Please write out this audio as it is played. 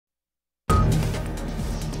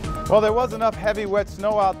Well, there was enough heavy, wet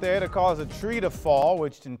snow out there to cause a tree to fall,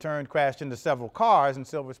 which in turn crashed into several cars in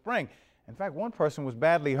Silver Spring. In fact, one person was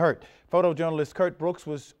badly hurt. Photojournalist Kurt Brooks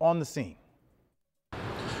was on the scene.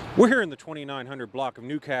 We're here in the 2900 block of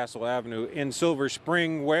Newcastle Avenue in Silver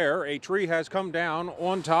Spring, where a tree has come down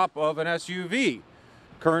on top of an SUV.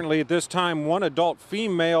 Currently, at this time, one adult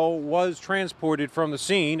female was transported from the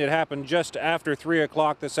scene. It happened just after 3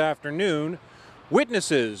 o'clock this afternoon.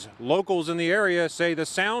 Witnesses, locals in the area, say the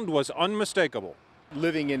sound was unmistakable.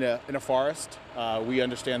 Living in a forest, we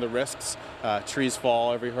understand the risks. Trees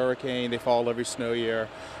fall every hurricane, they fall every snow year,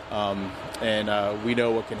 and we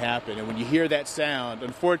know what can happen. And when you hear that sound,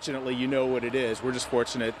 unfortunately, you know what it is. We're just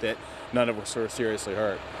fortunate that none of us are seriously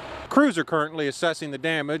hurt. Crews are currently assessing the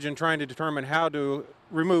damage and trying to determine how to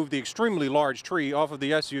remove the extremely large tree off of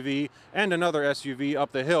the SUV and another SUV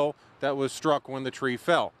up the hill that was struck when the tree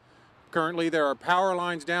fell. Currently, there are power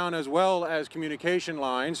lines down as well as communication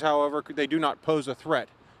lines. However, they do not pose a threat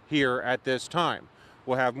here at this time.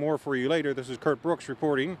 We'll have more for you later. This is Kurt Brooks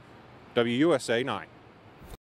reporting, WUSA 9.